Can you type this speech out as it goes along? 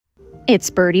It's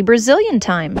Birdie Brazilian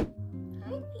time.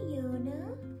 Hi, Fiona.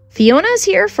 Fiona's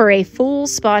here for a full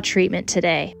spa treatment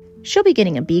today. She'll be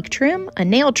getting a beak trim, a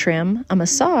nail trim, a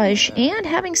massage, and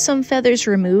having some feathers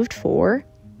removed for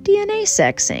DNA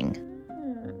sexing.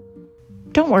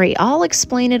 Don't worry, I'll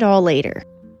explain it all later.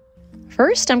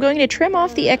 First, I'm going to trim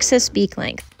off the excess beak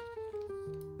length.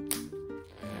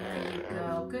 There you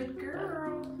go. Good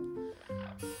girl.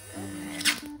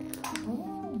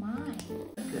 Oh, my.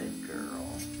 Good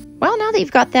girl. Well, now that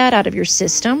you've got that out of your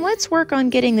system, let's work on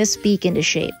getting this beak into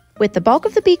shape. With the bulk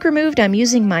of the beak removed, I'm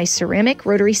using my ceramic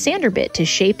rotary sander bit to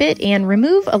shape it and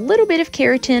remove a little bit of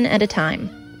keratin at a time.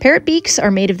 Parrot beaks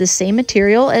are made of the same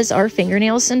material as our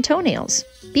fingernails and toenails.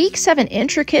 Beaks have an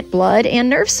intricate blood and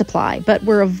nerve supply, but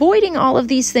we're avoiding all of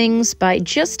these things by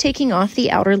just taking off the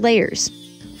outer layers.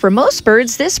 For most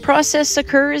birds, this process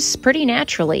occurs pretty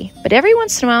naturally, but every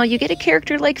once in a while you get a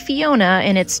character like Fiona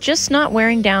and it's just not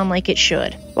wearing down like it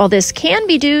should. While this can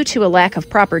be due to a lack of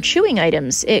proper chewing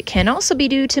items, it can also be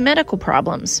due to medical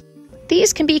problems.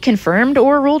 These can be confirmed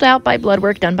or ruled out by blood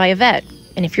work done by a vet,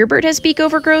 and if your bird has beak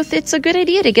overgrowth, it's a good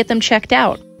idea to get them checked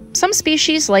out. Some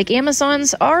species, like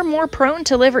Amazons, are more prone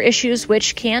to liver issues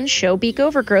which can show beak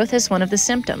overgrowth as one of the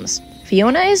symptoms.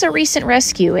 Fiona is a recent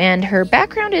rescue, and her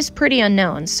background is pretty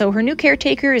unknown, so her new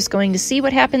caretaker is going to see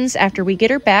what happens after we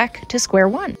get her back to square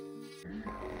one.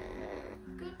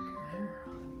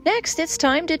 Next, it's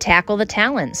time to tackle the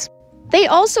talons. They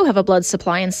also have a blood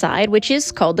supply inside, which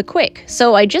is called the quick,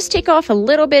 so I just take off a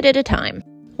little bit at a time.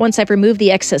 Once I've removed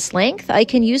the excess length, I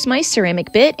can use my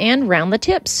ceramic bit and round the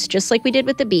tips, just like we did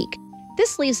with the beak.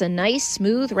 This leaves a nice,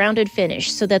 smooth, rounded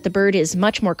finish so that the bird is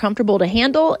much more comfortable to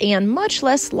handle and much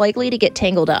less likely to get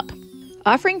tangled up.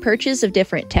 Offering perches of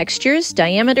different textures,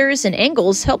 diameters, and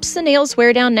angles helps the nails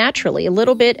wear down naturally a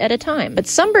little bit at a time, but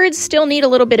some birds still need a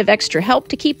little bit of extra help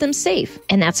to keep them safe,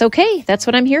 and that's okay, that's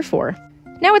what I'm here for.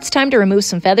 Now it's time to remove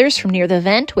some feathers from near the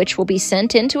vent, which will be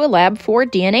sent into a lab for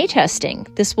DNA testing.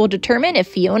 This will determine if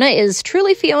Fiona is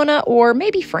truly Fiona or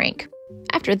maybe Frank.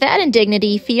 After that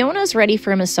indignity, Fiona's ready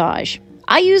for a massage.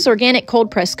 I use organic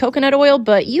cold-pressed coconut oil,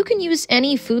 but you can use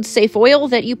any food-safe oil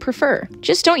that you prefer.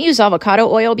 Just don't use avocado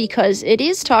oil because it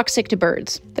is toxic to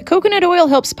birds. The coconut oil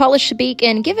helps polish the beak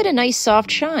and give it a nice soft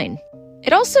shine.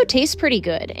 It also tastes pretty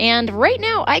good, and right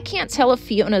now I can't tell if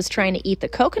Fiona's trying to eat the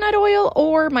coconut oil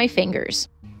or my fingers.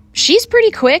 She's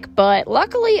pretty quick, but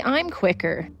luckily I'm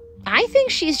quicker. I think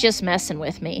she's just messing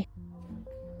with me.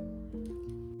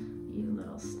 You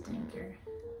little stinker.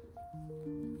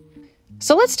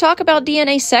 So let's talk about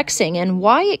DNA sexing and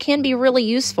why it can be really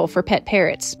useful for pet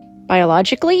parrots.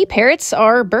 Biologically, parrots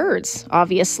are birds,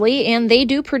 obviously, and they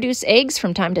do produce eggs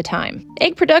from time to time.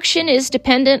 Egg production is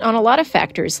dependent on a lot of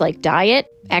factors like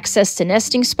diet, access to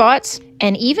nesting spots,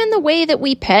 and even the way that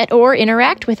we pet or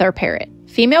interact with our parrot.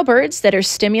 Female birds that are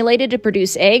stimulated to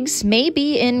produce eggs may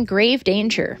be in grave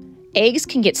danger. Eggs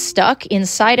can get stuck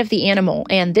inside of the animal,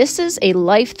 and this is a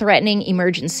life-threatening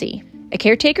emergency. A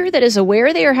caretaker that is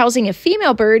aware they are housing a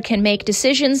female bird can make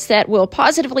decisions that will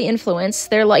positively influence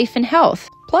their life and health.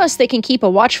 Plus, they can keep a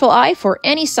watchful eye for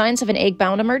any signs of an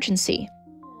egg-bound emergency.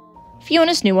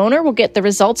 Fiona's new owner will get the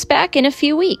results back in a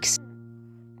few weeks.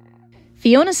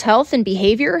 Fiona's health and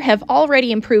behavior have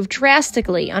already improved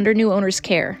drastically under new owner's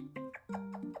care.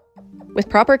 With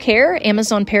proper care,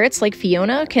 Amazon parrots like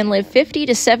Fiona can live 50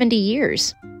 to 70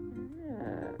 years.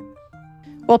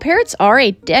 While parrots are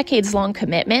a decades-long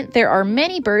commitment, there are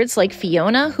many birds like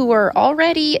Fiona who are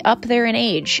already up there in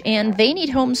age, and they need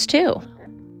homes too.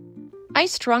 I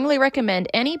strongly recommend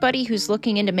anybody who's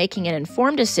looking into making an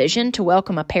informed decision to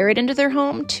welcome a parrot into their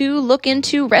home to look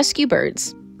into rescue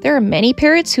birds. There are many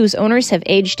parrots whose owners have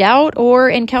aged out or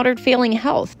encountered failing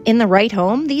health. In the right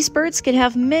home, these birds could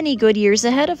have many good years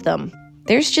ahead of them.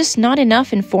 There's just not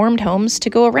enough informed homes to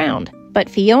go around, but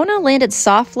Fiona landed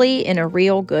softly in a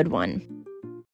real good one.